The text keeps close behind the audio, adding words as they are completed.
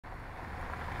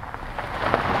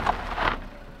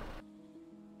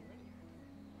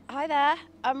Hi there,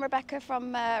 I'm Rebecca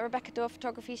from Rebecca Dawe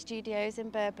Photography Studios in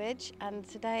Burbage, and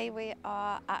today we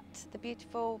are at the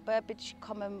beautiful Burbage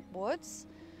Common Woods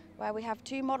where we have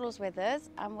two models with us,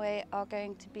 and we are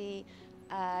going to be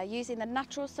using the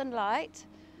natural sunlight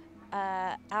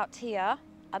out here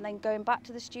and then going back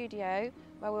to the studio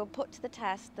where we'll put to the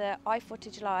test the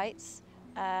iFootage lights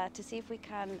to see if we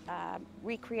can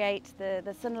recreate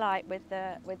the sunlight with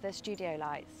the studio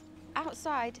lights.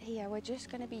 Outside here we're just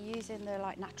going to be using the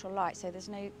natural light, so there's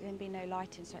going to be no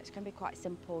lighting, so it's going to be quite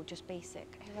simple, just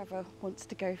basic. Whoever wants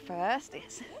to go first.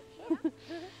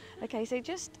 Okay, so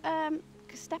just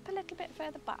step a little bit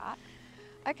further back.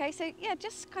 Okay, so yeah,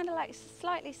 just kind of like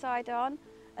slightly side on,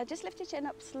 just lift your chin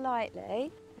up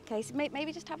slightly. Okay, so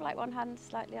maybe just have like one hand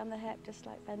slightly on the hip, just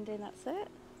like bending, that's it.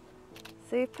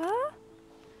 Super.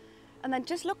 And then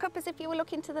just look up as if you were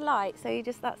looking to the light, so you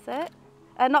just, that's it.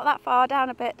 Not that far, down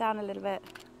a bit, down a little bit.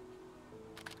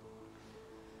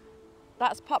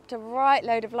 That's popped a right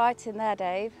load of light in there,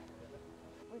 Dave.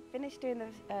 We've finished doing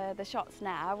the shots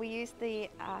now. We used the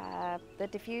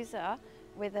diffuser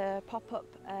with a pop-up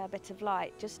bit of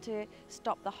light just to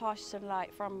stop the harsh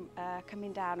sunlight from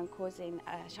coming down and causing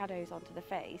shadows onto the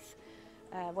face.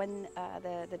 When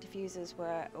the diffusers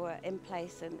were in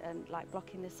place and like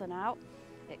blocking the sun out,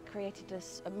 it created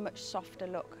a much softer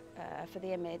look for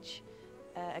the image.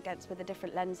 With the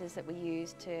different lenses that we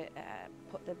use to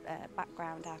put the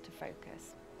background out of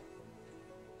focus.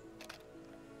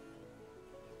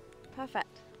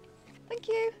 Perfect. Thank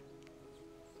you.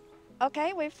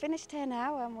 Okay, we've finished here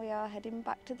now and we are heading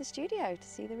back to the studio to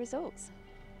see the results.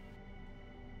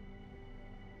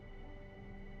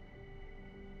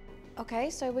 Okay,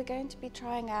 so we're going to be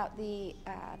trying out the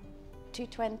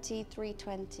 220,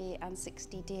 320 and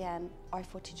 60 DN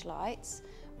iFootage lights,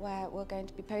 where we're going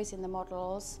to be posing the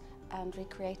models and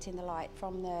recreating the light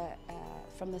from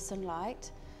the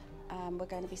sunlight. We're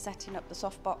going to be setting up the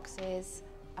soft boxes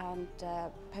and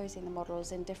posing the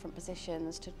models in different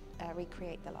positions to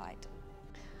recreate the light.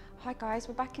 Hi guys,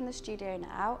 we're back in the studio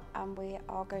now and we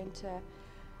are going to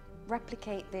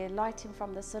replicate the lighting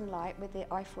from the sunlight with the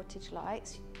iFootage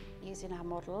lights using our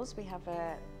models. We have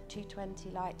a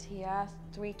 220 light here,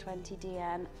 320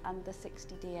 DN and the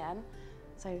 60 DN.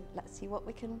 So let's see what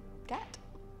we can get.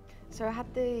 So I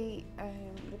had the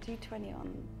 220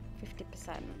 on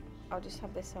 50%. I'll just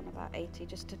have this on about 80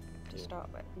 just to start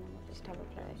with, and then we'll just have a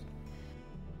play.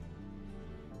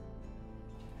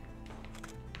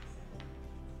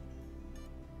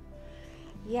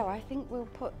 Yeah, I think we'll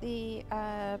put the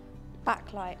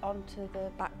backlight onto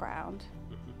the background,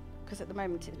 because at the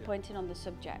moment it's pointing on the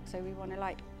subject, so we want to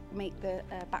like make the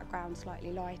background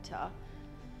slightly lighter.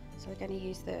 So we're going to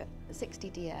use the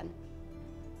 60 DN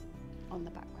on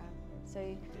the background.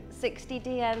 So 60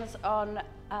 DNs on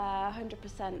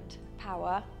 100%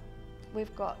 power.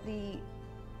 We've got the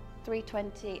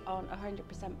 320 on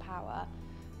 100% power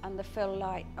and the fill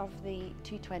light of the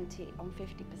 220 on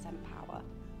 50% power.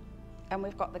 And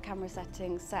we've got the camera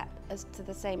settings set as to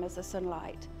the same as the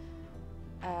sunlight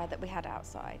that we had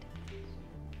outside.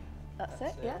 That's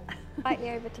it, yeah. Slightly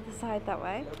over to the side that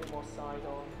way. A little bit more side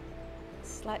on.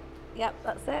 Yep,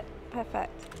 that's it.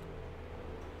 Perfect.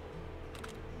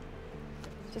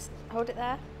 Just hold it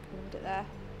there. Hold it there.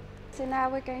 So now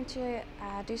we're going to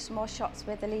do some more shots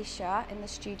with Alicia in the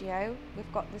studio.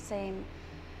 We've got the same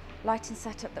lighting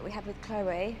setup that we had with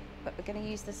Chloe, but we're going to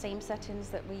use the same settings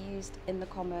that we used in the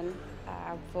common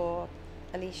for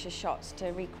Alicia's shots to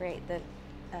recreate the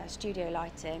studio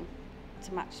lighting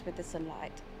to match with the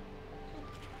sunlight.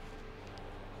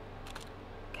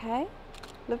 Okay,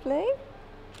 lovely.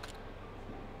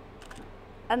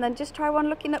 And then just try one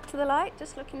looking up to the light,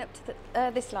 just looking up to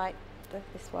the, this light,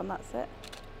 this one, that's it.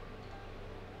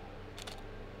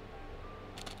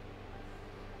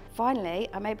 Finally,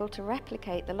 I'm able to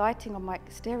replicate the lighting on my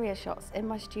exterior shots in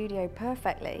my studio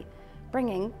perfectly,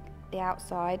 bringing the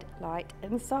outside light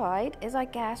inside is, I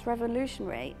guess,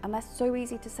 revolutionary, and they're so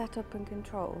easy to set up and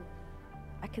control.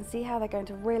 I can see how they're going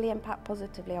to really impact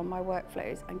positively on my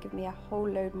workflows and give me a whole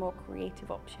load more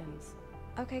creative options.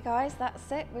 Okay guys,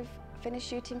 that's it. We've finished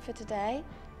shooting for today,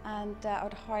 and I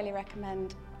would highly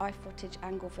recommend iFootage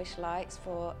anglefish lights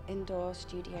for indoor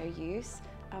studio use,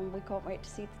 and we can't wait to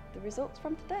see the results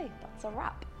from today. That's a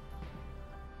wrap.